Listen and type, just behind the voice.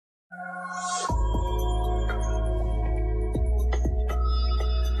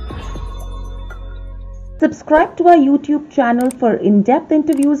Subscribe to our YouTube channel for in-depth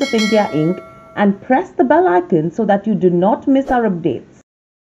interviews of India Inc. and press the bell icon so that you do not miss our updates.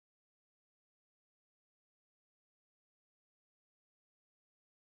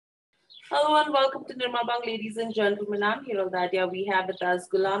 Hello and welcome to Nirmal, ladies and gentlemen. I'm Hiral, Dadia. We have with us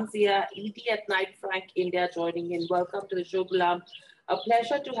Gulam ED at Night Frank India joining in. Welcome to the show, Gulam. A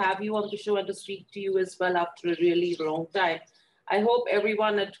pleasure to have you on the show and to speak to you as well after a really long time. I hope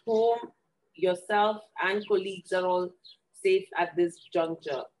everyone at home, yourself, and colleagues are all safe at this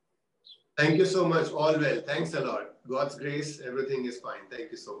juncture. Thank you so much. All well. Thanks a lot. God's grace, everything is fine.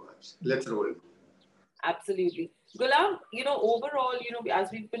 Thank you so much. Let's roll. Absolutely. Gulam, overall, as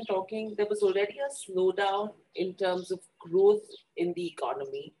we've been talking, there was already a slowdown in terms of growth in the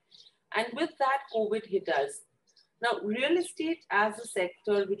economy. And with that, COVID hit us. Now, real estate as a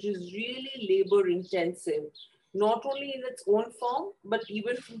sector, which is really labor intensive, not only in its own form, but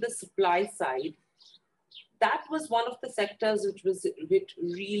even from the supply side, that was one of the sectors which was hit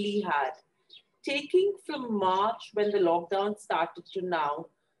really hard. Taking from March when the lockdown started to now,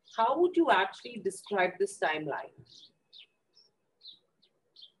 how would you actually describe this timeline?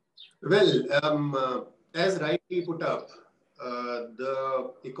 Well, as rightly put up,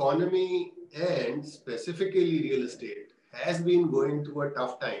 the economy and specifically real estate has been going through a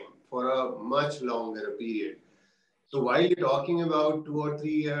tough time for a much longer period. So while you're talking about 2 or 3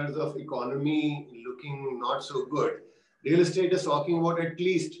 years of economy looking not so good, real estate is talking about at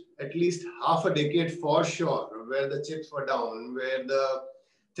least half a decade for sure, where the chips were down, where the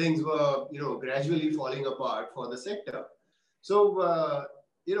things were gradually falling apart for the sector. So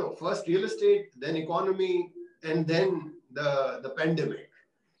first real estate, then economy, and then the pandemic.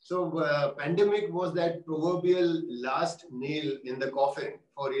 So pandemic was that proverbial last nail in the coffin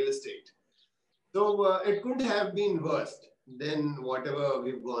for real estate. So it couldn't have been worse than whatever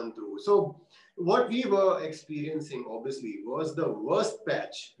we've gone through. So what we were experiencing, obviously, was the worst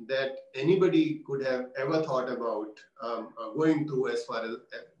patch that anybody could have ever thought about going through as far as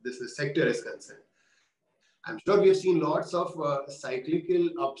this sector is concerned. I'm sure we have seen lots of cyclical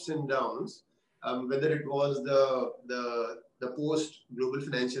ups and downs, whether it was the post global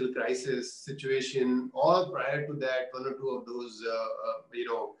financial crisis situation, or prior to that, one or two of those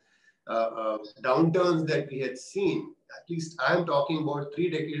downturns that we had seen. At least I'm talking about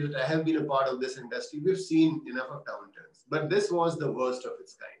 3 decades that I have been a part of this industry. We've seen enough of downturns, but this was the worst of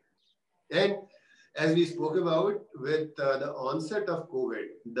its kind. And as we spoke about with the onset of COVID,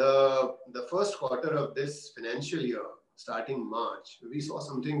 the first quarter of this financial year, starting March, we saw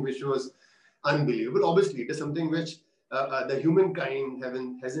something which was unbelievable. Obviously, it is something which the humankind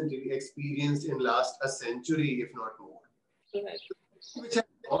hasn't really experienced in last a century, if not more. Which has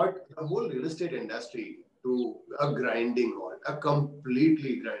brought the whole real estate industry to a grinding halt, a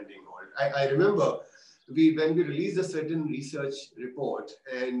completely grinding halt. I remember when we released a certain research report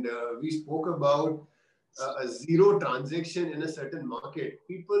and we spoke about a zero transaction in a certain market,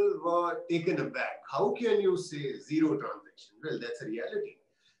 people were taken aback. How can you say zero transaction? Well, that's a reality.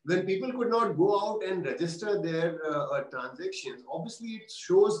 When people could not go out and register their transactions, obviously it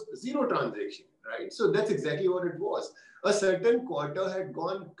shows zero transaction, right? So that's exactly what it was. A certain quarter had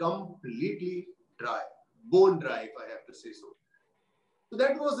gone completely dry, bone dry, if I have to say so. So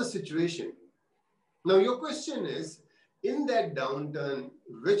that was the situation. Now, your question is, in that downturn,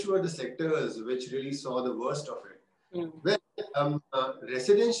 which were the sectors which really saw the worst of it? Mm. Well,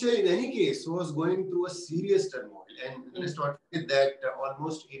 residential, in any case, was going through a serious turmoil. And let's not forget that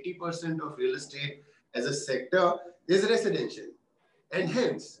almost 80% of real estate as a sector is residential. And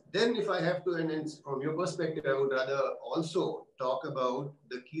hence, then if I have to, and from your perspective, I would rather also talk about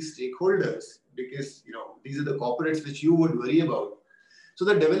the key stakeholders, because these are the corporates which you would worry about. So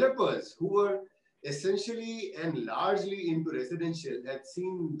the developers who were essentially and largely into residential had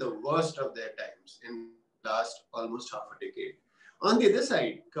seen the worst of their times in last almost half a decade. On the other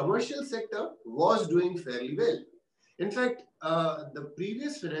side, commercial sector was doing fairly well. In fact, the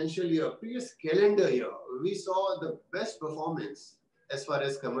previous financial year, previous calendar year, we saw the best performance as far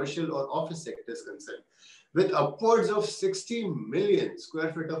as commercial or office sector is concerned, with upwards of 60 million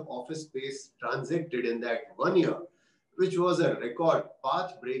square feet of office space transacted in that 1 year, which was a record,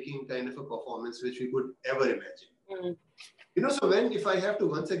 path-breaking kind of a performance which we could ever imagine. Mm. So if I have to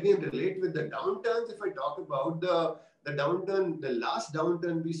once again relate with the downturns, if I talk about the downturn, the last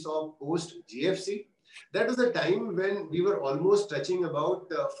downturn we saw post GFC, that was the time when we were almost touching about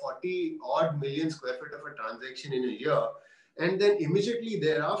 40 odd million square feet of a transaction in a year. And then immediately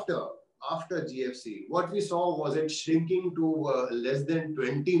thereafter, after GFC, what we saw was it shrinking to less than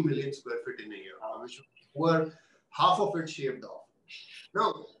 20 million square feet in a year, which were half of it shaved off.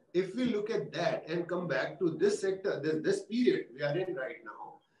 Now, if we look at that and come back to this sector, this period we are in right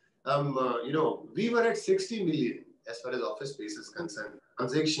now, we were at 60 million as far as office space is concerned.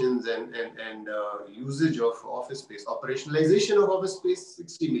 Transactions and usage of office space, operationalization of office space,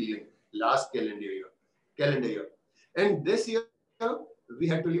 60 million last calendar year. And this year, we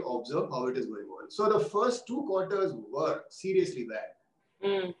had to really observe how it is going on. So the first 2 quarters were seriously bad.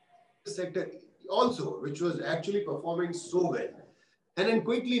 Mm. Sector also, which was actually performing so well. And then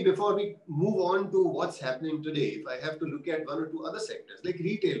quickly, before we move on to what's happening today, if I have to look at one or two other sectors, like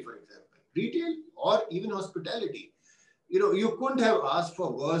retail, for example, retail or even hospitality, you couldn't have asked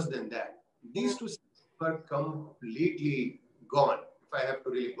for worse than that. These two sectors were completely gone, if I have to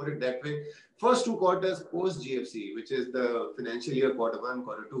really put it that way. First 2 quarters post GFC, which is the financial year quarter 1,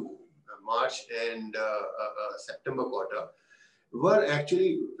 quarter 2, March and September quarter, were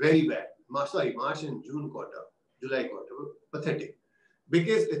actually very bad. March and June quarter, July quarter, were pathetic.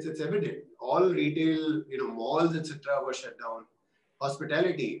 Because it's evident, all retail, malls, etc., were shut down.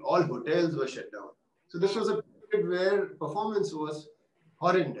 Hospitality, all hotels were shut down. So this was a period where performance was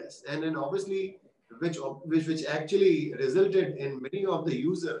horrendous, and then obviously, which actually resulted in many of the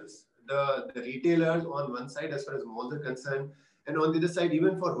users, the retailers on one side as far as malls are concerned, and on the other side,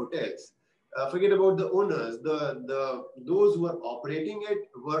 even for hotels. Forget about the owners. The those who are operating it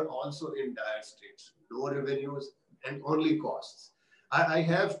were also in dire straits. No revenues and only costs. I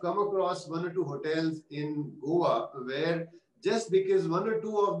have come across one or two hotels in Goa where just because one or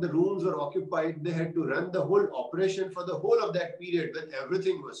two of the rooms were occupied, they had to run the whole operation for the whole of that period when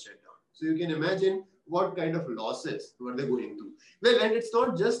everything was shut down. So you can imagine what kind of losses were they going through. Well, and it's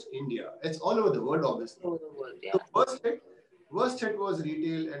not just India; it's all over the world, obviously. Over the world, yeah. The worst hit was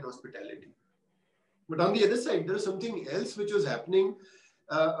retail and hospitality. But on the other side, there was something else which was happening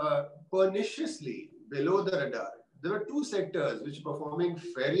perniciously below the radar. There were two sectors which were performing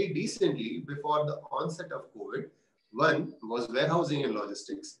fairly decently before the onset of COVID. One was warehousing and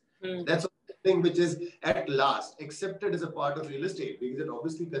logistics. Mm. That's something which is at last accepted as a part of real estate because it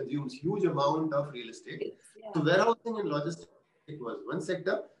obviously consumes huge amount of real estate. Yeah. So warehousing and logistics was one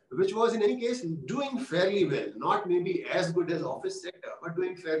sector which was in any case doing fairly well. Not maybe as good as office sector, but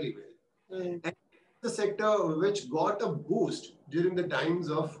doing fairly well. Mm. And the sector which got a boost during the times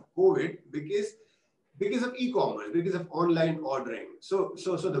of COVID because of e-commerce, because of online ordering. So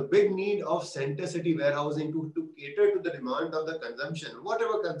the big need of center city warehousing to cater to the demand of the consumption,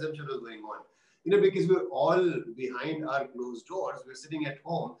 whatever consumption was going on. Because we're all behind our closed doors, we're sitting at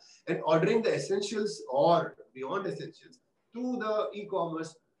home and ordering the essentials or beyond essentials through the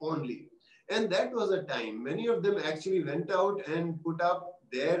e-commerce only. And that was a time many of them actually went out and put up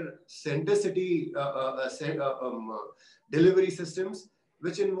their center city delivery systems,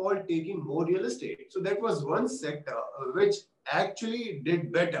 which involved taking more real estate. So that was one sector which actually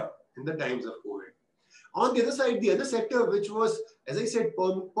did better in the times of COVID. On the other side, the other sector which was, as I said,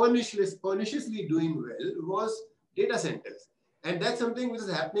 perniciously doing well was data centers. And that's something which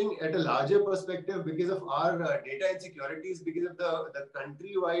is happening at a larger perspective because of our data insecurities, because of the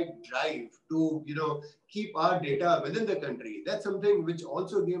countrywide drive to keep our data within the country. That's something which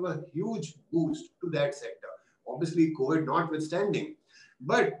also gave a huge boost to that sector. Obviously, COVID notwithstanding.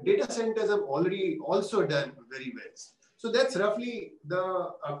 But data centers have already also done very well. So that's roughly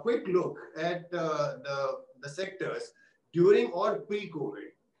a quick look at the sectors during or pre-COVID.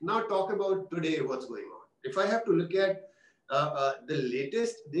 Now talk about today, what's going on. If I have to look at the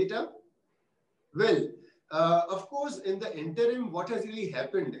latest data, well, of course, in the interim, what has really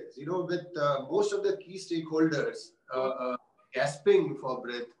happened is, with most of the key stakeholders gasping for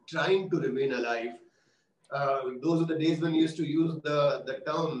breath, trying to remain alive. Those are the days when you used to use the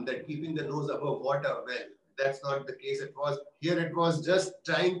term that keeping the nose above water. Well, that's not the case. It was just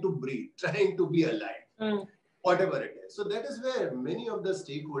trying to breathe, trying to be alive, whatever it is. So that is where many of the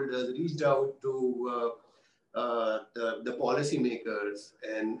stakeholders reached out to the policymakers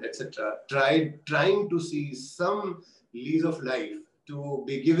and etc. Trying to see some lease of life to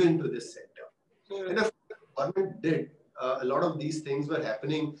be given to this sector. And of course, the government did. A lot of these things were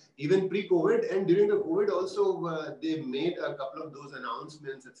happening even pre-COVID, and during the COVID also they made a couple of those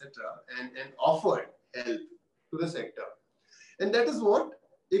announcements, etc., and offered help to the sector. And that is what,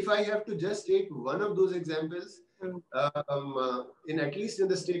 if I have to just take one of those examples, in at least in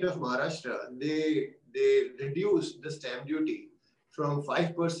the state of Maharashtra, they reduced the stamp duty from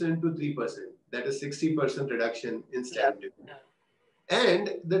 5% to 3%. That is 60% reduction in stamp duty. Yeah.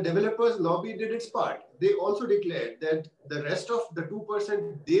 And the developers lobby did its part. They also declared that the rest of the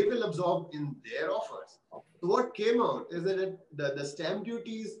 2% they will absorb in their offers. So what came out is that the stamp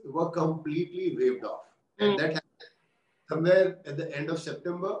duties were completely waived off. And that happened somewhere at the end of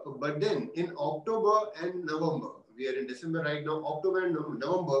September. But then in October and November, we are in December right now, October and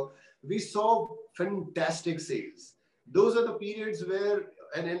November, we saw fantastic sales. Those are the periods where,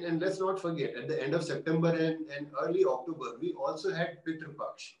 and let's not forget, at the end of September and early October, we also had Pitru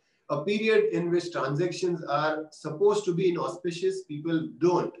Paksh, a period in which transactions are supposed to be inauspicious. People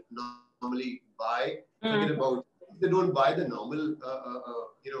don't normally buy, forget about, they don't buy the normal,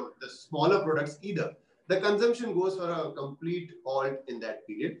 the smaller products either. The consumption goes for a complete halt in that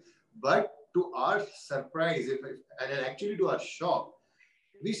period. But to our surprise, and actually to our shock,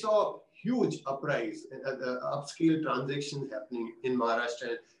 we saw huge uprise, upscale transactions happening in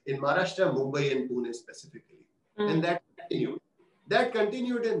Maharashtra, Mumbai, and Pune specifically, and that continued. That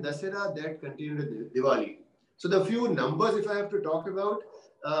continued in Dasera, that continued in Diwali. So the few numbers, if I have to talk about,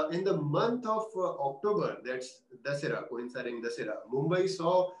 in the month of October, that's Dasera, coinciding Dasera, Mumbai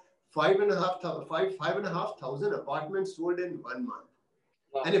saw five and a half thousand apartments sold in 1 month.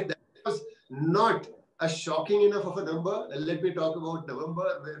 Wow. And if that was not a shocking enough of a number, let me talk about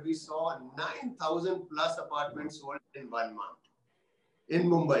November, where we saw 9,000 plus apartments sold in 1 month in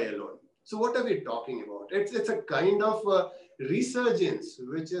Mumbai alone. So what are we talking about? It's a kind of resurgence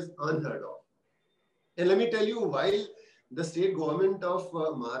which is unheard of. And let me tell you, while the state government of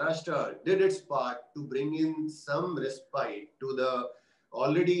Maharashtra did its part to bring in some respite to the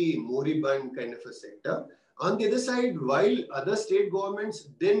already moribund kind of a sector, on the other side, while other state governments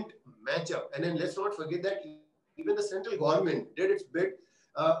didn't match up, and then let's not forget that even the central government did its bit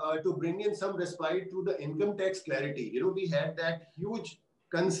to bring in some respite to the income tax clarity. We had that huge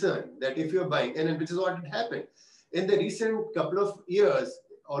concern that if you're buying, and which is what had happened in the recent couple of years,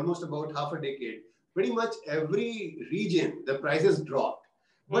 almost about half a decade, pretty much every region, the prices dropped.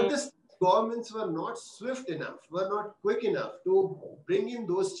 But the governments were not swift enough, were not quick enough to bring in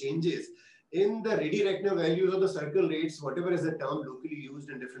those changes in the ready reckoner values or the circle rates, whatever is the term locally used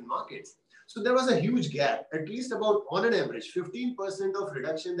in different markets. So there was a huge gap, at least about on an average, 15% of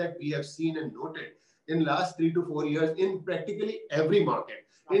reduction that we have seen and noted in last 3 to 4 years in practically every market.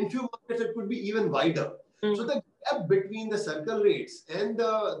 In few markets, it could be even wider. So the gap between the circle rates and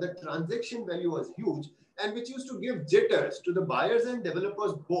the transaction value was huge, and which used to give jitters to the buyers and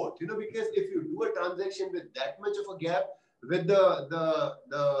developers both. Because if you do a transaction with that much of a gap with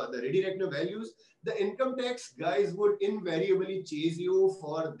the ready reckoner values, the income tax guys would invariably chase you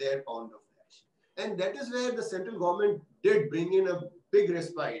for their pound of flesh. And that is where the central government did bring in a big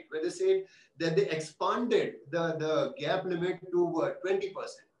respite, where they said that they expanded the gap limit to 20%.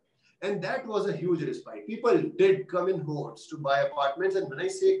 And that was a huge respite. People did come in hordes to buy apartments. And when I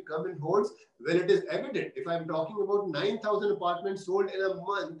say come in hordes, well, it is evident. If I'm talking about 9,000 apartments sold in a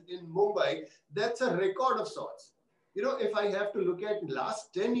month in Mumbai, that's a record of sorts. If I have to look at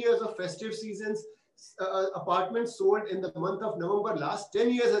last 10 years of festive seasons, apartments sold in the month of November, last 10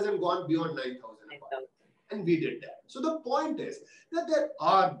 years hasn't gone beyond 9,000 apartments. And we did that. So the point is that there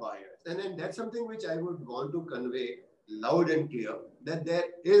are buyers. And then that's something which I would want to convey loud and clear, that there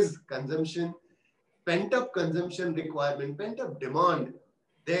is consumption, pent-up consumption requirement, pent-up demand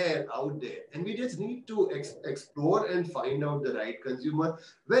out there. And we just need to explore and find out the right consumer.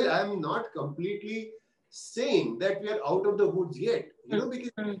 Well, I'm not completely saying that we are out of the woods yet, because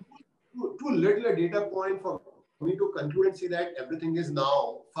too little a data point for me to conclude and say that everything is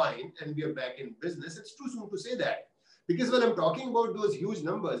now fine and we are back in business. It's too soon to say that. Because when I'm talking about those huge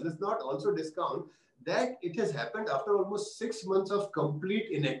numbers, let's not also discount that it has happened after almost 6 months of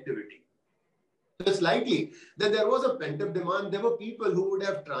complete inactivity. So it's likely that there was a pent-up demand. There were people who would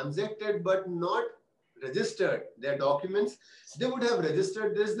have transacted but not registered their documents. They would have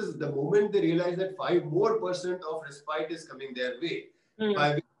registered this the moment they realized that 5% more of respite is coming their way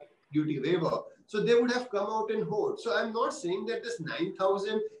by duty waiver. So they would have come out in hordes. So I'm not saying that this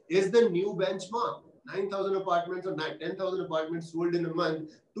 9,000 is the new benchmark. 9,000 apartments or 10,000 apartments sold in a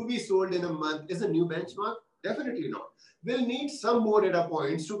month to be sold in a month is a new benchmark? Definitely not. We'll need some more data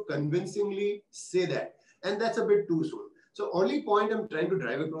points to convincingly say that. And that's a bit too soon. So only point I'm trying to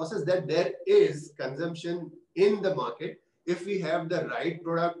drive across is that there is consumption in the market if we have the right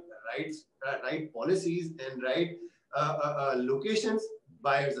product, right policies, and right locations.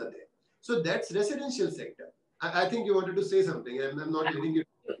 Buyers are there. So that's residential sector. I think you wanted to say something, and I'm not letting you.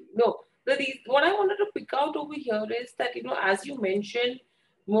 No, what I wanted to pick out over here is that, as you mentioned,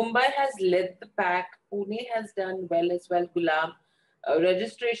 Mumbai has led the pack. Pune has done well as well, Gulam.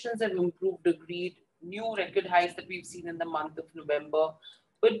 Registrations have improved, agreed. New record highs that we've seen in the month of November.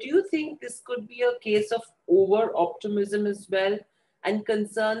 But do you think this could be a case of over optimism as well, and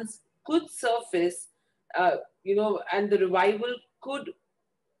concerns could surface, and the revival could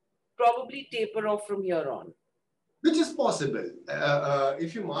probably taper off from here on? which is possible.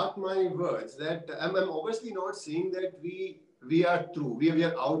 If you mark my words, that I'm obviously not saying that we are through, we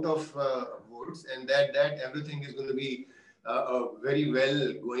are out of woods, and that everything is going to be very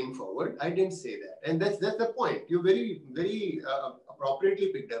well going forward. I didn't say that, and that's the point. You very appropriately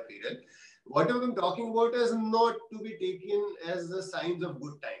picked up, Hiral. Whatever I'm talking about is not to be taken as the signs of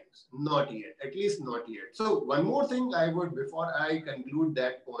good times. Not yet, at least not yet. So one more thing I would, before I conclude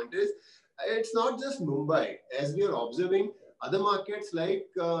that point, is it's not just Mumbai. As we are observing, other markets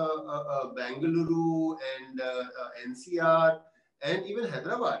like Bangalore and NCR and even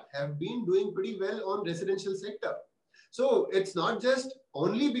Hyderabad have been doing pretty well on residential sector. So it's not just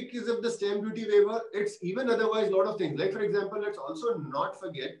only because of the stamp duty waiver, it's even otherwise a lot of things. Like for example, let's also not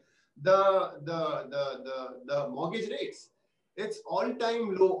forget the mortgage rates. It's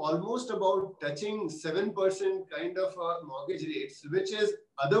all-time low, almost about touching 7% kind of mortgage rates, which is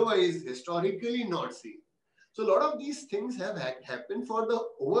otherwise historically not seen. So a lot of these things have happened for the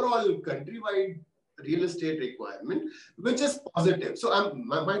overall countrywide real estate requirement, which is positive. So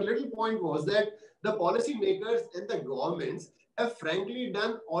my little point was that the policymakers and the governments have frankly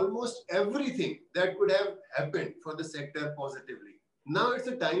done almost everything that could have happened for the sector positively. Now it's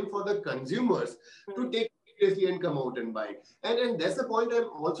a time for the consumers to take it seriously and come out and buy. And that's the point I'm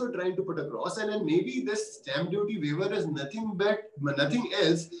also trying to put across. And maybe this stamp duty waiver is nothing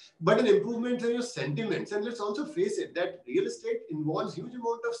else but an improvement in your sentiments. And let's also face it, that real estate involves huge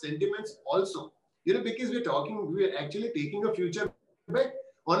amount of sentiments also. Because we're actually taking a future bet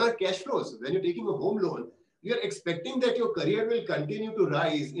on our cash flows. When you're taking a home loan, you're expecting that your career will continue to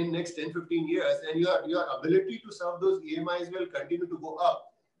rise in next 10, 15 years, and your ability to serve those EMIs will continue to go up.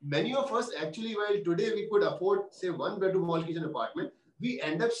 Many of us actually, while today we could afford, say, one bedroom all kitchen apartment, we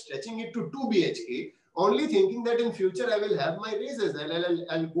end up stretching it to 2 BHK, only thinking that in future I will have my raises and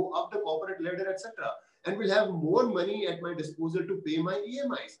I'll go up the corporate ladder, etc. And will have more money at my disposal to pay my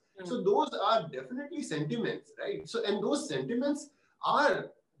EMIs. So those are definitely sentiments, right? So, and those sentiments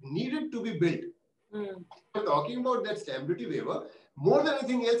are needed to be built. We're talking about that stamp duty waiver. More than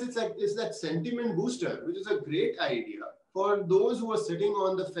anything else, it's that sentiment booster, which is a great idea for those who are sitting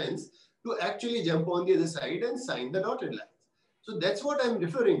on the fence to actually jump on the other side and sign the dotted lines. So that's what I'm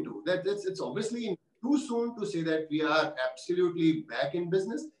referring to. It's obviously too soon to say that we are absolutely back in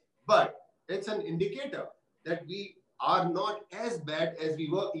business, but it's an indicator that we are not as bad as we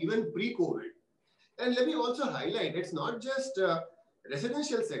were even pre-COVID. And let me also highlight, it's not just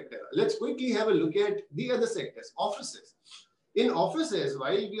residential sector. Let's quickly have a look at the other sectors, offices. In offices,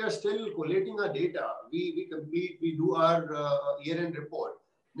 while we are still collating our data, we do our year-end report.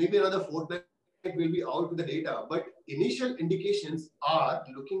 Maybe another fortnight will be out with the data, but initial indications are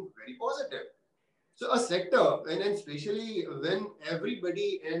looking very positive. So a sector, and especially when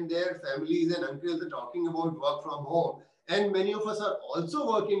everybody and their families and uncles are talking about work from home, and many of us are also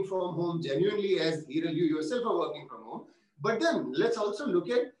working from home genuinely, as Hiral, you yourself are working from home. But then let's also look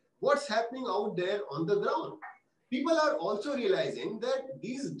at what's happening out there on the ground. People are also realizing that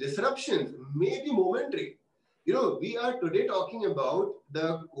these disruptions may be momentary. We are today talking about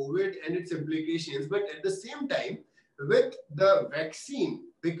the COVID and its implications, but at the same time, with the vaccine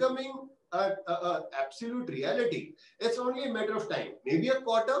becoming a absolute reality, it's only a matter of time, maybe a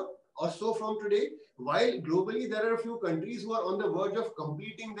quarter or so from today, while globally there are a few countries who are on the verge of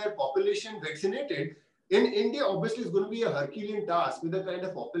completing their population vaccinated. In India, obviously, it's going to be a Herculean task with the kind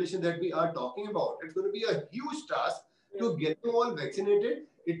of population that we are talking about. It's going to be a huge task to get them all vaccinated.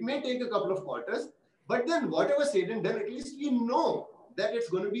 It may take a couple of quarters, but then whatever said and done, at least we know that it's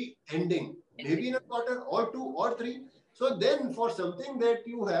going to be ending, maybe in a quarter or 2 or 3. So then for something that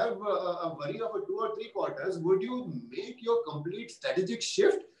you have a worry of a 2 or 3 quarters, would you make your complete strategic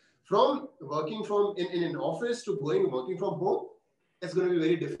shift from working from in an office to working from home? It's going to be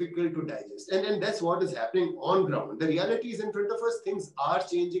very difficult to digest. And that's what is happening on ground. The reality is in front of us. Things are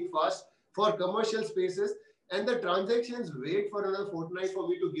changing fast for commercial spaces, and the transactions wait for another fortnight for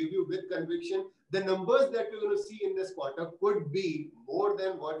me to give you with conviction. The numbers that we're going to see in this quarter could be more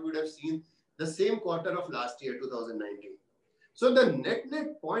than what we would have seen the same quarter of last year, 2019. So the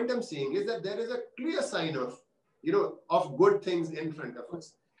net point I'm saying is that there is a clear sign of good things in front of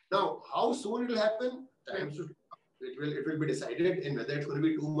us. Now, how soon it will happen? It will be decided in whether it's going to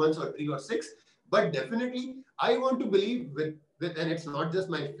be 2 months or 3 or 6. But definitely, I want to believe with and it's not just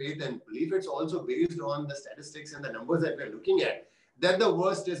my faith and belief, it's also based on the statistics and the numbers that we're looking at, that the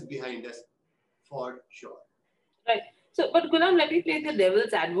worst is behind us for sure. Right. So, but Gulam, let me play the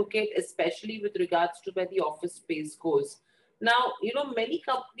devil's advocate, especially with regards to where the office space goes. Now, many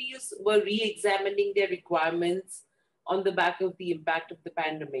companies were re-examining their requirements on the back of the impact of the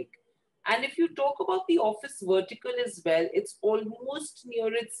pandemic. And if you talk about the office vertical as well, it's almost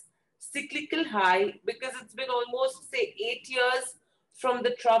near its cyclical high because it's been almost, say, 8 years from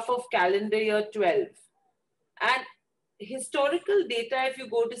the trough of calendar year 12. And historical data, if you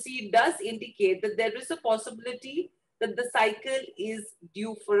go to see, does indicate that there is a possibility that the cycle is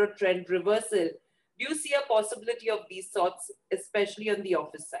due for a trend reversal. Do you see a possibility of these sorts, especially on the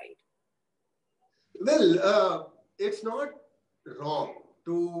office side? Well, it's not wrong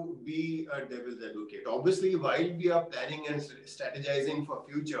to be a devil's advocate. Obviously, while we are planning and strategizing for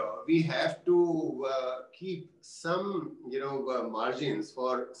future, we have to keep some, margins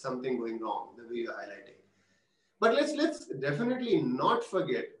for something going wrong that we are highlighting. But let's definitely not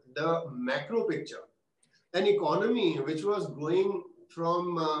forget the macro picture. An economy which was growing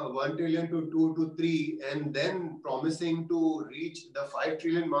from 1 trillion to 2 to 3 and then promising to reach the 5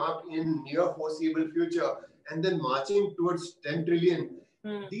 trillion mark in near foreseeable future and then marching towards 10 trillion.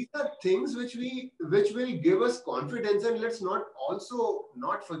 These are things which will give us confidence. And let's not also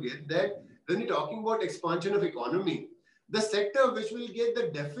not forget that when you're talking about expansion of economy, the sector which will get the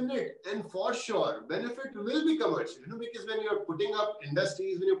definite and for sure benefit will be commercial, because when you're putting up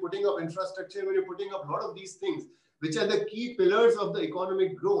industries, when you're putting up infrastructure, when you're putting up a lot of these things, which are the key pillars of the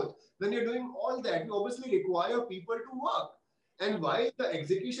economic growth, when you're doing all that, you obviously require people to work. And while the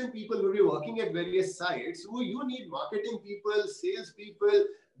execution people will be working at various sites, so you need marketing people, sales people,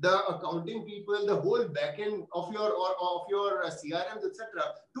 the accounting people, the whole back end of your CRMs,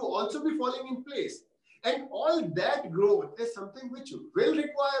 etc., to also be falling in place. And all that growth is something which will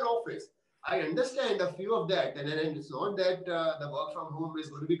require office. I understand a few of that, and it's not that the work from home is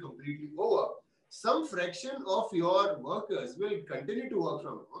going to be completely over. Some fraction of your workers will continue to work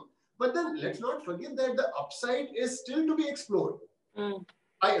from home, but then let's not forget that the upside is still to be explored.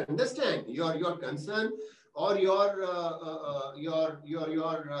 I understand your concern or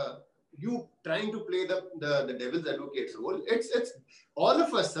you trying to play the devil's advocate's role. It's all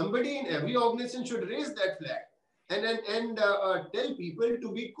of us. Somebody in every organization should raise that flag and tell people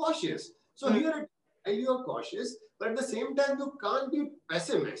to be cautious. So here you are cautious, but at the same time you can't be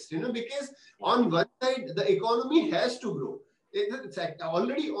pessimist. Because on one side the economy has to grow. It's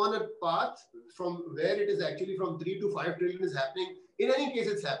already on a path from where it is actually from 3 to 5 trillion is happening. In any case,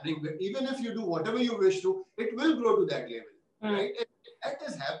 it's happening. But even if you do whatever you wish to, it will grow to that level, right? And that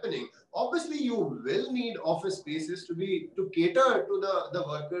is happening. Obviously, you will need office spaces to cater to the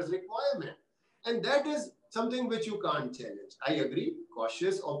workers' requirement, and that is something which you can't challenge. I agree.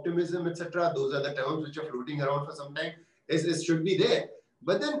 Cautious optimism, etc. Those are the terms which are floating around for some time. Is should be there.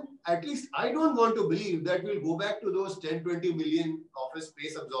 But then at least I don't want to believe that we'll go back to those 10, 20 million office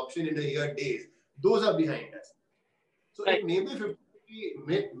space absorption in a year days. Those are behind us. So it may be 50,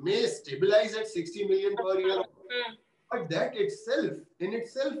 may stabilize at 60 million per year. But that in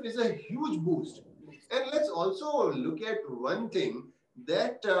itself is a huge boost. And let's also look at one thing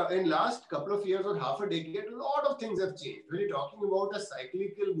that in last couple of years or half a decade, a lot of things have changed. When you're talking about a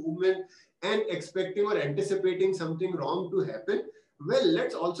cyclical movement and expecting or anticipating something wrong to happen, well,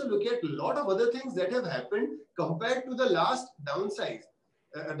 let's also look at a lot of other things that have happened compared to the last downside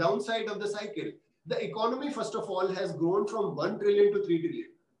of the cycle. The economy, first of all, has grown from 1 trillion to 3 trillion.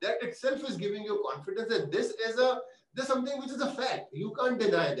 That itself is giving you confidence that this is something which is a fact. You can't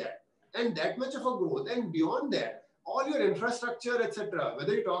deny that. And that much of a growth. And beyond that, all your infrastructure, etc.,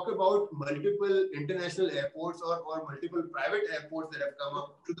 whether you talk about multiple international airports or multiple private airports that have come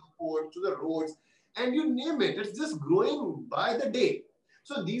up to the port, to the roads, and you name it, it's just growing by the day.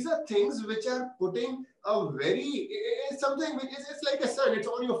 So these are things which are putting it's something which is, it's like a sun, it's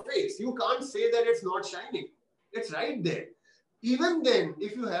on your face. You can't say that it's not shining. It's right there. Even then,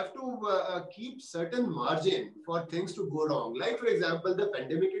 if you have to keep certain margin for things to go wrong, like for example, the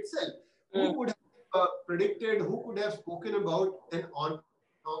pandemic itself, who could have predicted, who could have spoken about an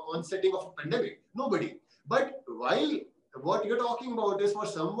onsetting of a pandemic? Nobody. But while what you're talking about is for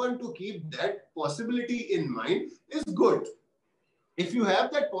someone to keep that possibility in mind is good. If you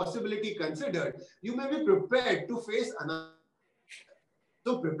have that possibility considered, you may be prepared to face another.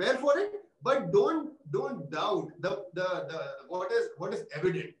 So prepare for it, but don't doubt the what is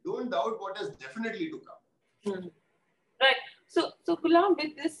evident. Don't doubt what is definitely to come. Right. So Gulam,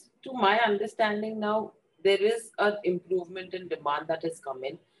 with this, to my understanding now, there is an improvement in demand that has come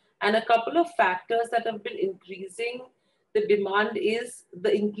in, and a couple of factors that have been increasing the demand is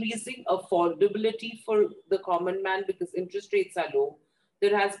the increasing affordability for the common man because interest rates are low.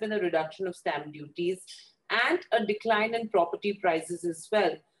 There has been a reduction of stamp duties and a decline in property prices as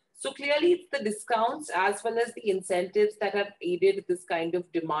well. So clearly, it's the discounts as well as the incentives that have aided this kind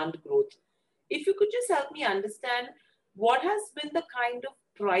of demand growth. If you could just help me understand what has been the kind of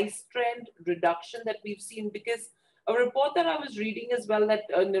price trend reduction that we've seen? Because a report that I was reading as well that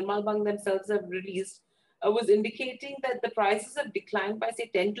Nirmal Bank themselves have released was indicating that the prices have declined by say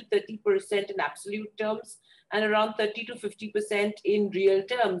 10 to 30% in absolute terms and around 30 to 50% in real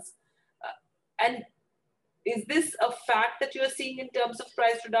terms. And is this a fact that you're seeing in terms of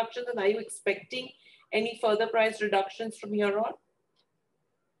price reductions, and are you expecting any further price reductions from here on?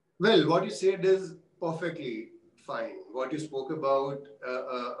 Well, what you said is perfectly fine. What you spoke about,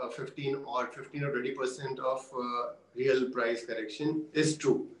 15 or 20% of real price correction is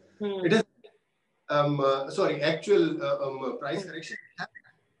true. It is, sorry, actual price correction.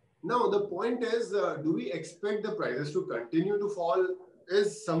 Now, the point is, do we expect the prices to continue to fall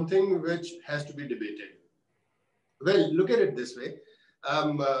is something which has to be debated. Well, look at it this way.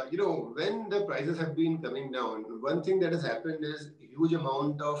 When the prices have been coming down, one thing that has happened is huge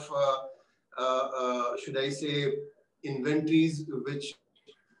amount of, should I say, inventories which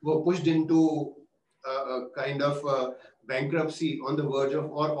were pushed into a kind of bankruptcy on the verge of,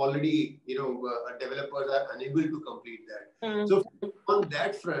 or already, developers are unable to complete that. So on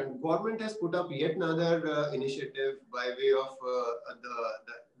that front, government has put up yet another initiative by way of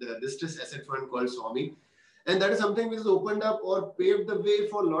the distress asset fund called SWAMI. And that is something which has opened up or paved the way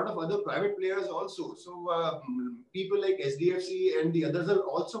for a lot of other private players also. So people like SDFC and the others are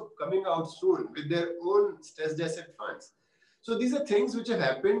also coming out soon with their own stressed asset funds. So these are things which have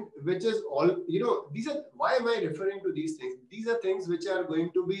happened, which is all, these are, why am I referring to these things? These are things which are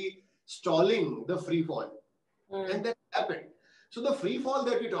going to be stalling the free fall. And that happened. So the free fall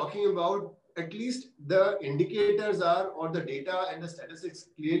that we're talking about, at least the indicators are, or the data and the statistics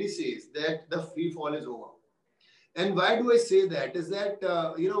clearly says that the free fall is over. And why do I say that? Is that,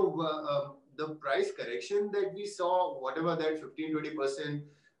 the price correction that we saw, whatever that 15-20%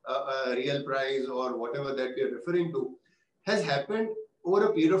 real price or whatever that we are referring to, has happened over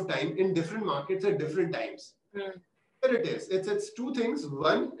a period of time in different markets at different times. Here it is. It's two things.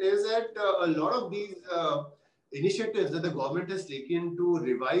 One is that a lot of these initiatives that the government has taken to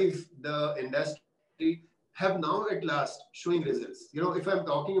revive the industry have now at last showing results. If I'm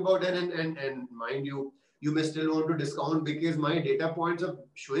talking about, and mind you, you may still want to discount because my data points of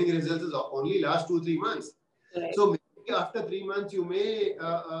showing results is only last 2-3 months. Right. So maybe after 3 months, you may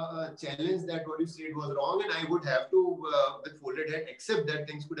challenge that what you said was wrong, and I would have to, with folded head, accept that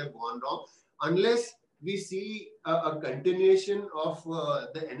things could have gone wrong, unless we see a continuation of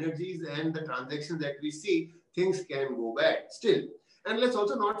the energies and the transactions that we see, things can go bad still. And let's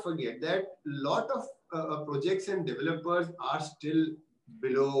also not forget that a lot of projects and developers are still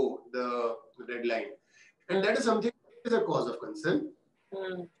below the red line. And that is something that is a cause of concern.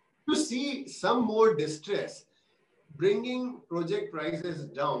 To see some more distress, bringing project prices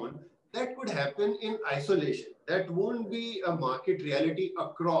down, that could happen in isolation. That won't be a market reality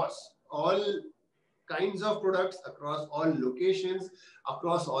across all kinds of products, across all locations,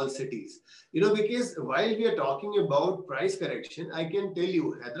 across all cities. Because while we are talking about price correction, I can tell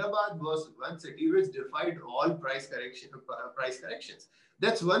you Hyderabad was one city which defied all price corrections.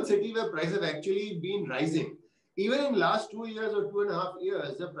 That's one city where prices have actually been rising. Even in last 2 years or 2.5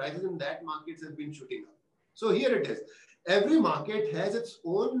 years, the prices in that markets have been shooting up. So here it is. Every market has its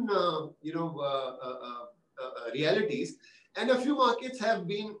own, realities, and a few markets have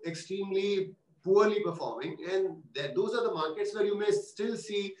been extremely poorly performing, and those are the markets where you may still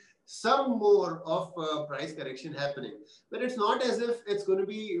see some more of price correction happening. But it's not as if it's going to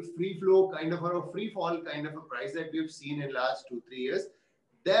be free flow kind of, or a free fall kind of a price that we've seen in last 2-3 years.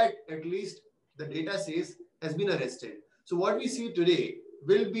 That at least the data says has been arrested. So what we see today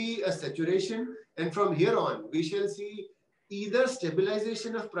will be a saturation, and from here on we shall see either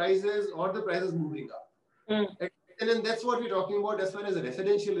stabilization of prices or the prices moving up. And then that's what we're talking about as far as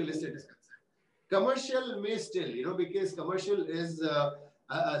residential real estate is concerned. Commercial may still, because commercial is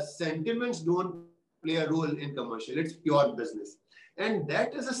sentiments don't play a role in commercial. It's pure business. And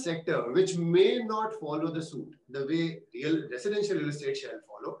that is a sector which may not follow the suit the way residential real estate shall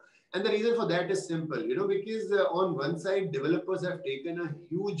follow. And the reason for that is simple, because on one side, developers have taken a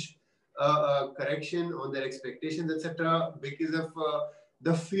huge correction on their expectations, etc., because of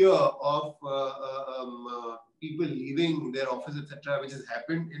the fear of people leaving their office, etc., which has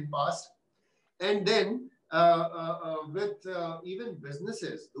happened in past. And then with even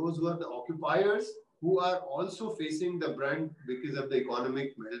businesses, those who are the occupiers, who are also facing the brunt because of the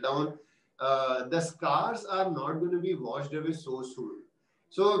economic meltdown, the scars are not going to be washed away so soon.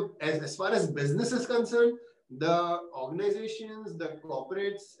 So as far as business is concerned, the organizations, the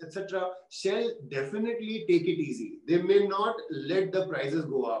corporates, etc., shall definitely take it easy. They may not let the prices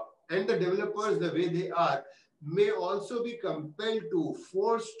go up. And the developers, the way they are, may also be compelled to,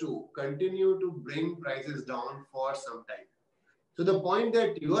 forced to continue to bring prices down for some time. So the point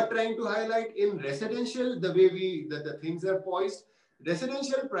that you are trying to highlight in residential, the way the things are poised,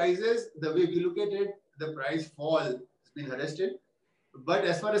 residential prices, the way we look at it, the price fall has been arrested. But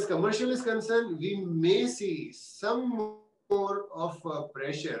as far as commercial is concerned, we may see some more of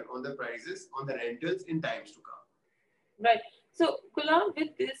pressure on the prices, on the rentals in times to come. Right. So, Gulam,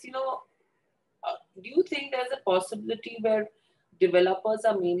 with this, do you think there's a possibility where developers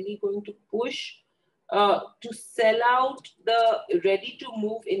are mainly going to push to sell out the ready to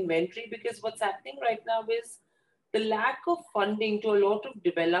move inventory? Because what's happening right now is the lack of funding to a lot of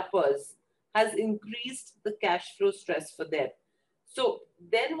developers has increased the cash flow stress for them. So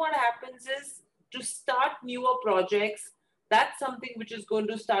then what happens is to start newer projects, that's something which is going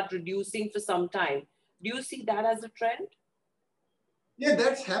to start reducing for some time. Do you see that as a trend? Yeah,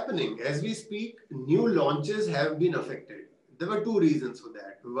 that's happening. As we speak, new launches have been affected. There were two reasons for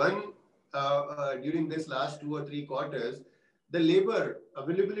that. One, during this last 2 or 3 quarters, the labor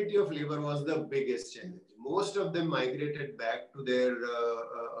availability of labor was the biggest challenge. Most of them migrated back to their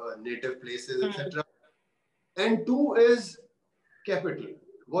native places, etc. And two is capital.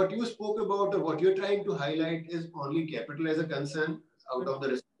 What you spoke about or what you're trying to highlight is only capital as a concern out of the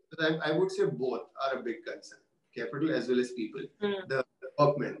resources. I would say both are a big concern, capital as well as people, the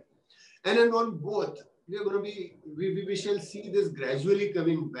workmen. And then on both, we are going to be, we shall see this gradually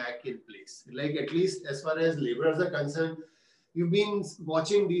coming back in place. Like at least as far as laborers are concerned, you've been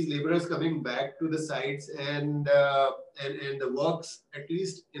watching these laborers coming back to the sites and the works, at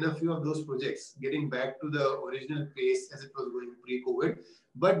least in a few of those projects, getting back to the original pace as it was going pre-COVID.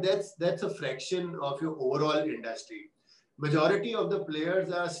 But that's a fraction of your overall industry. Majority of the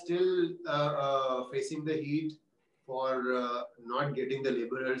players are still facing the heat for not getting the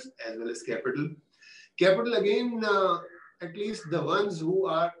laborers as well as capital. Capital again, at least the ones who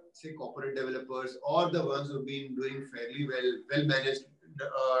are say corporate developers or the ones who've been doing fairly well managed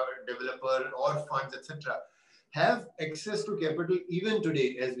developer or funds, etc., have access to capital even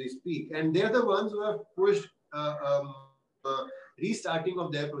today as we speak, and they're the ones who have pushed restarting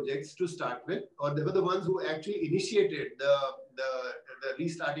of their projects to start with, or they were the ones who actually initiated the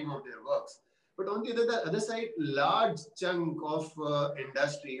restarting of their works. But on the other side, large chunk of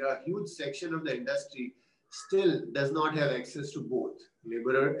industry, a huge section of the industry still does not have access to both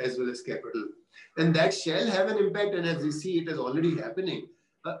laborer as well as capital. And that shall have an impact, and as we see, it is already happening,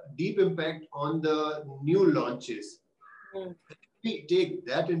 a deep impact on the new launches. If we take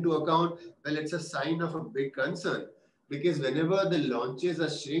that into account, well, it's a sign of a big concern, because whenever the launches are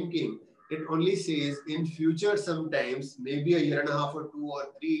shrinking, it only says in future sometimes, maybe a year and a half or 2 or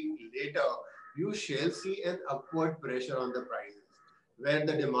 3 later, you shall see an upward pressure on the prices, where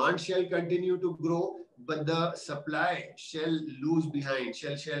the demand shall continue to grow, but the supply shall lose behind,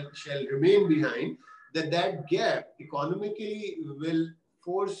 shall remain behind, that gap economically will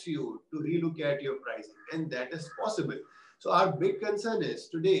force you to relook at your pricing, and that is possible. So our big concern is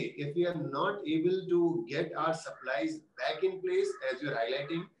today, if we are not able to get our supplies back in place, as you're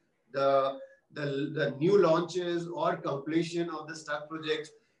highlighting, the new launches or completion of the stuck projects,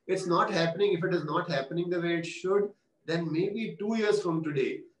 it's not happening. If it is not happening the way it should, then maybe 2 years from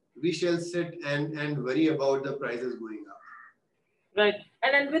today, we shall sit and worry about the prices going up. Right.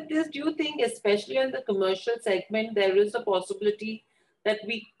 And then with this, do you think, especially in the commercial segment, there is a possibility that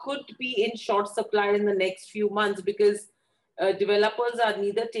we could be in short supply in the next few months because developers are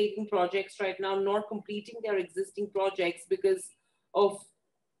neither taking projects right now nor completing their existing projects because of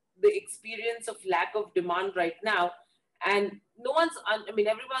the experience of lack of demand right now? And no one's, I mean,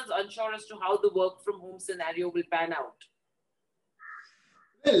 everyone's unsure as to how the work from home scenario will pan out.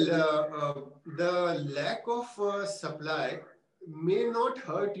 Well, the lack of supply may not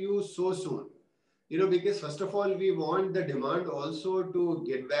hurt you so soon. Because first of all, we want the demand also to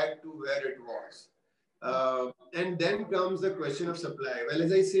get back to where it was. And then comes the question of supply. Well,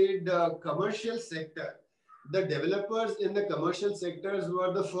 as I said, the commercial sector, the developers in the commercial sectors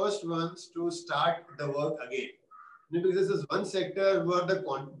were the first ones to start the work again. Because this is one sector where the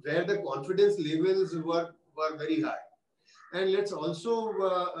confidence levels were very high. And let's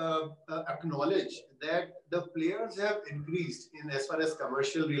also acknowledge that the players have increased in as far as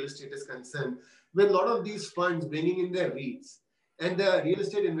commercial real estate is concerned, with a lot of these funds bringing in their REITs. And the real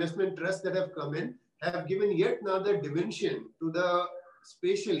estate investment trusts that have come in have given yet another dimension to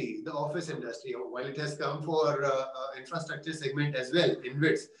spatially the office industry, while it has come for infrastructure segment as well in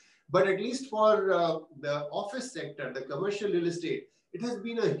bits. But at least for the office sector, the commercial real estate, it has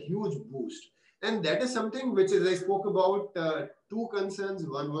been a huge boost. And that is something which, as I spoke about two concerns.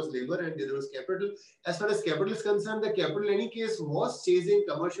 One was labor and the other was capital. As far as capital is concerned, the capital in any case was chasing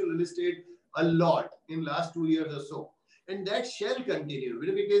commercial real estate a lot in last 2 years or so. And that shall continue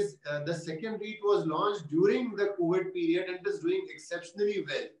because the second REIT was launched during the COVID period and is doing exceptionally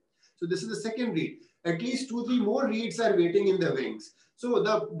well. So this is the second REIT. At least two, three more REITs are waiting in the wings. So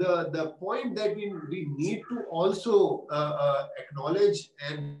the point that we need to also acknowledge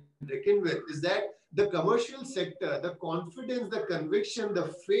and reckon with is that the commercial sector, the confidence, the conviction,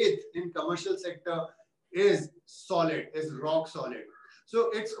 the faith in commercial sector is solid, is rock solid. So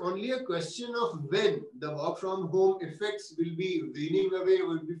it's only a question of when the work from home effects will be waning away,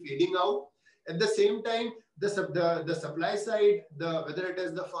 will be fading out. At the same time, the supply side, whether it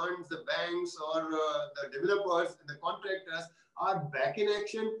is the funds, the banks, or the developers and the contractors are back in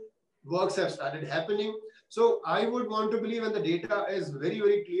action. Works have started happening. So I would want to believe, and the data is very,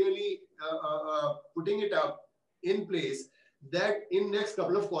 very clearly putting it up in place, that in next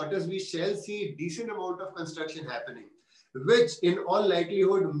couple of quarters we shall see decent amount of construction happening, which in all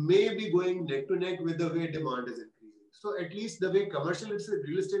likelihood may be going neck to neck with the way demand is increasing. So at least the way commercial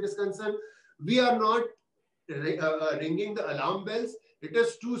real estate is concerned, we are not ringing the alarm bells. It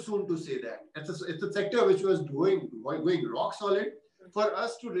is too soon to say that. It's a sector which was going rock solid. For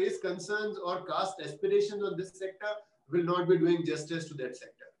us to raise concerns or cast aspirations on this sector will not be doing justice to that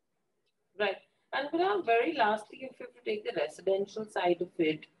sector. Right. And Gulam, very lastly, if you have to take the residential side of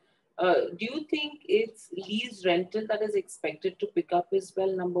it, do you think it's lease rental that is expected to pick up as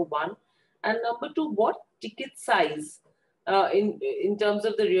well, number one? And number two, what ticket size in terms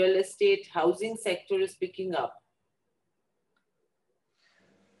of the real estate housing sector is picking up?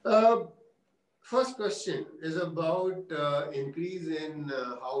 First question is about increase in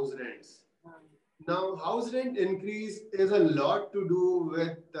house rents. Now, house rent increase is a lot to do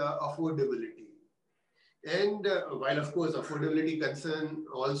with affordability. And while, of course, affordability concern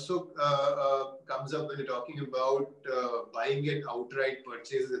also comes up when you're talking about buying it outright,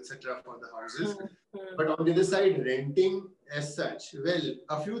 purchases, etc. for the houses. But on the other side, renting as such, well,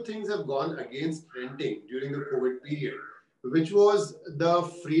 a few things have gone against renting during the COVID period, which was the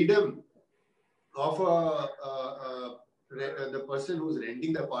freedom of the person who's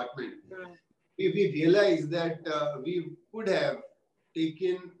renting the apartment. We realized that we could have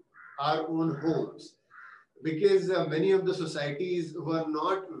taken our own homes, because many of the societies were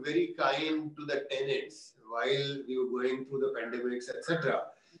not very kind to the tenants while we were going through the pandemics, etc.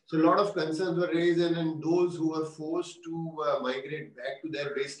 So a lot of concerns were raised, and those who were forced to migrate back to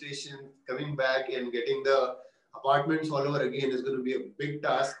their base station, coming back and getting the apartments all over again is going to be a big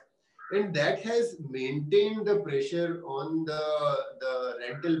task. And that has maintained the pressure on the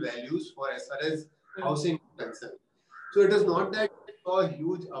rental values for as far as housing is concerned. So it is not that a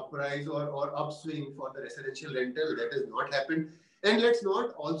huge uprise or upswing for the residential rental. That has not happened. And let's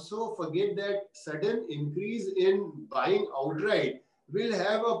not also forget that sudden increase in buying outright will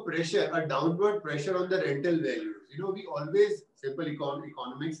have a downward pressure on the rental values. We always, simple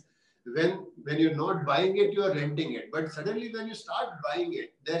economics, when you're not buying it, you are renting it. But suddenly when you start buying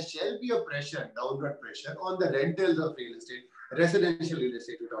it, there shall be a downward pressure on the rentals of real estate, residential real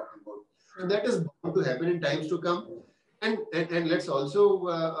estate we're talking about. So that is bound to happen in times to come. And let's also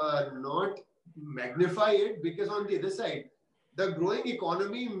not magnify it, because on the other side, the growing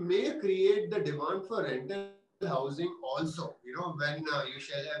economy may create the demand for rental housing also. When you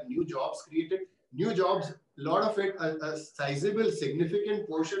shall have new jobs created, new jobs, a lot of it, a sizable, significant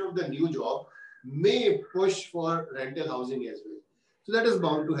portion of the new job may push for rental housing as well. So that is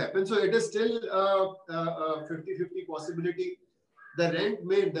bound to happen. So it is still a 50-50 possibility. The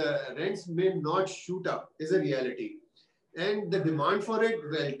rents may not shoot up, is a reality. And the demand for it,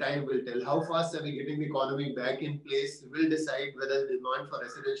 well, time will tell. How fast are we getting the economy back in place will decide whether the demand for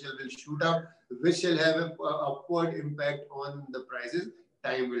residential will shoot up, which shall have an upward impact on the prices.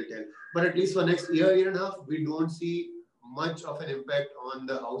 Time will tell. But at least for next year and a half, we don't see much of an impact on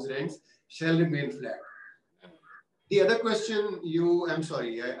the house rents. Shall remain flat. The other question I'm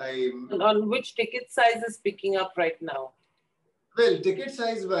sorry, on which ticket size is picking up right now? Well, ticket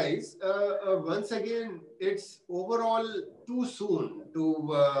size wise, once again, it's overall too soon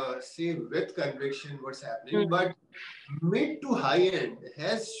to say with conviction what's happening. But mid to high end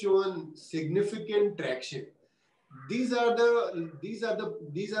has shown significant traction. These are the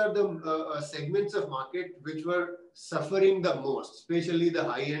segments of market which were suffering the most, especially the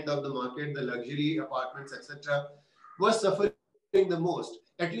high end of the market, the luxury apartments, etc., was suffering the most.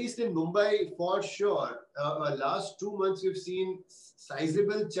 At least in Mumbai, for sure, last 2 months we've seen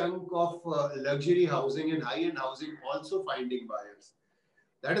sizable chunk of luxury housing and high-end housing also finding buyers.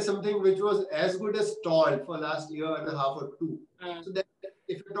 That is something which was as good as stalled for last year and a half or two. So that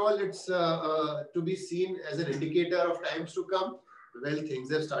if at all it's to be seen as an indicator of times to come, well,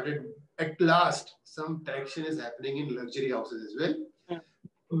 things have started. At last, some traction is happening in luxury houses as well.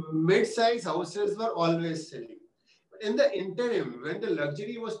 Mid-size houses were always selling. But in the interim, when the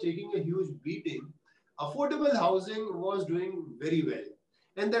luxury was taking a huge beating, affordable housing was doing very well.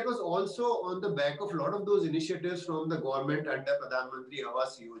 And that was also on the back of a lot of those initiatives from the government under Pradhan Mantri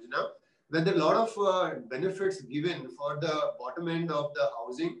Awas Yojana, where there are a lot of benefits given for the bottom end of the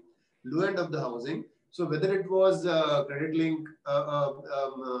housing, low end of the housing. So whether it was credit link,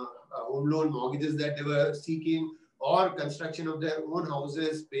 home loan mortgages that they were seeking, or construction of their own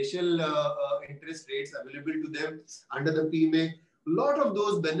houses, special interest rates available to them under the PMA. A lot of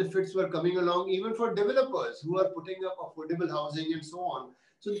those benefits were coming along even for developers who are putting up affordable housing and so on.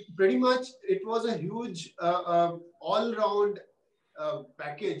 So pretty much it was a huge all-round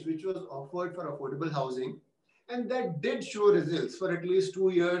package which was offered for affordable housing. And that did show results for at least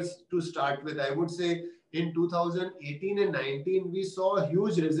 2 years to start with. I would say in 2018 and 19, we saw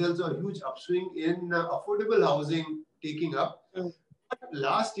huge results or huge upswing in affordable housing taking up.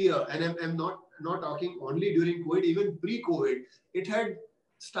 Last year, and I'm not talking only during COVID, even pre-COVID, it had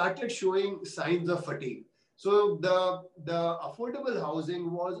started showing signs of fatigue. So the affordable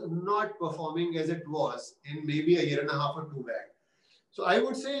housing was not performing as it was in maybe a year and a half or two back. So I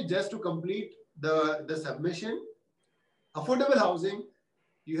would say, just to complete the submission, affordable housing,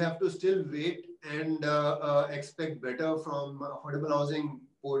 you have to still wait and expect better from affordable housing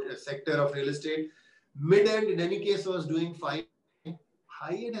sector of real estate. Mid end, in any case, was doing fine.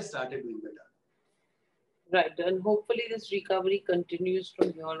 High end has started doing better. Right, and hopefully this recovery continues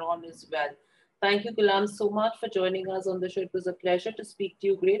from here on as well. Thank you, Gulam, so much for joining us on the show. It was a pleasure to speak to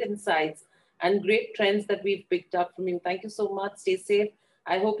you. Great insights and great trends that we've picked up from you. Thank you so much. Stay safe.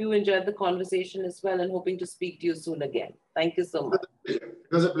 I hope you enjoyed the conversation as well, and hoping to speak to you soon again. Thank you so much. It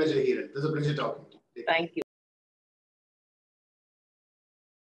was a pleasure, Hiral. It was a pleasure talking to you. Thank you.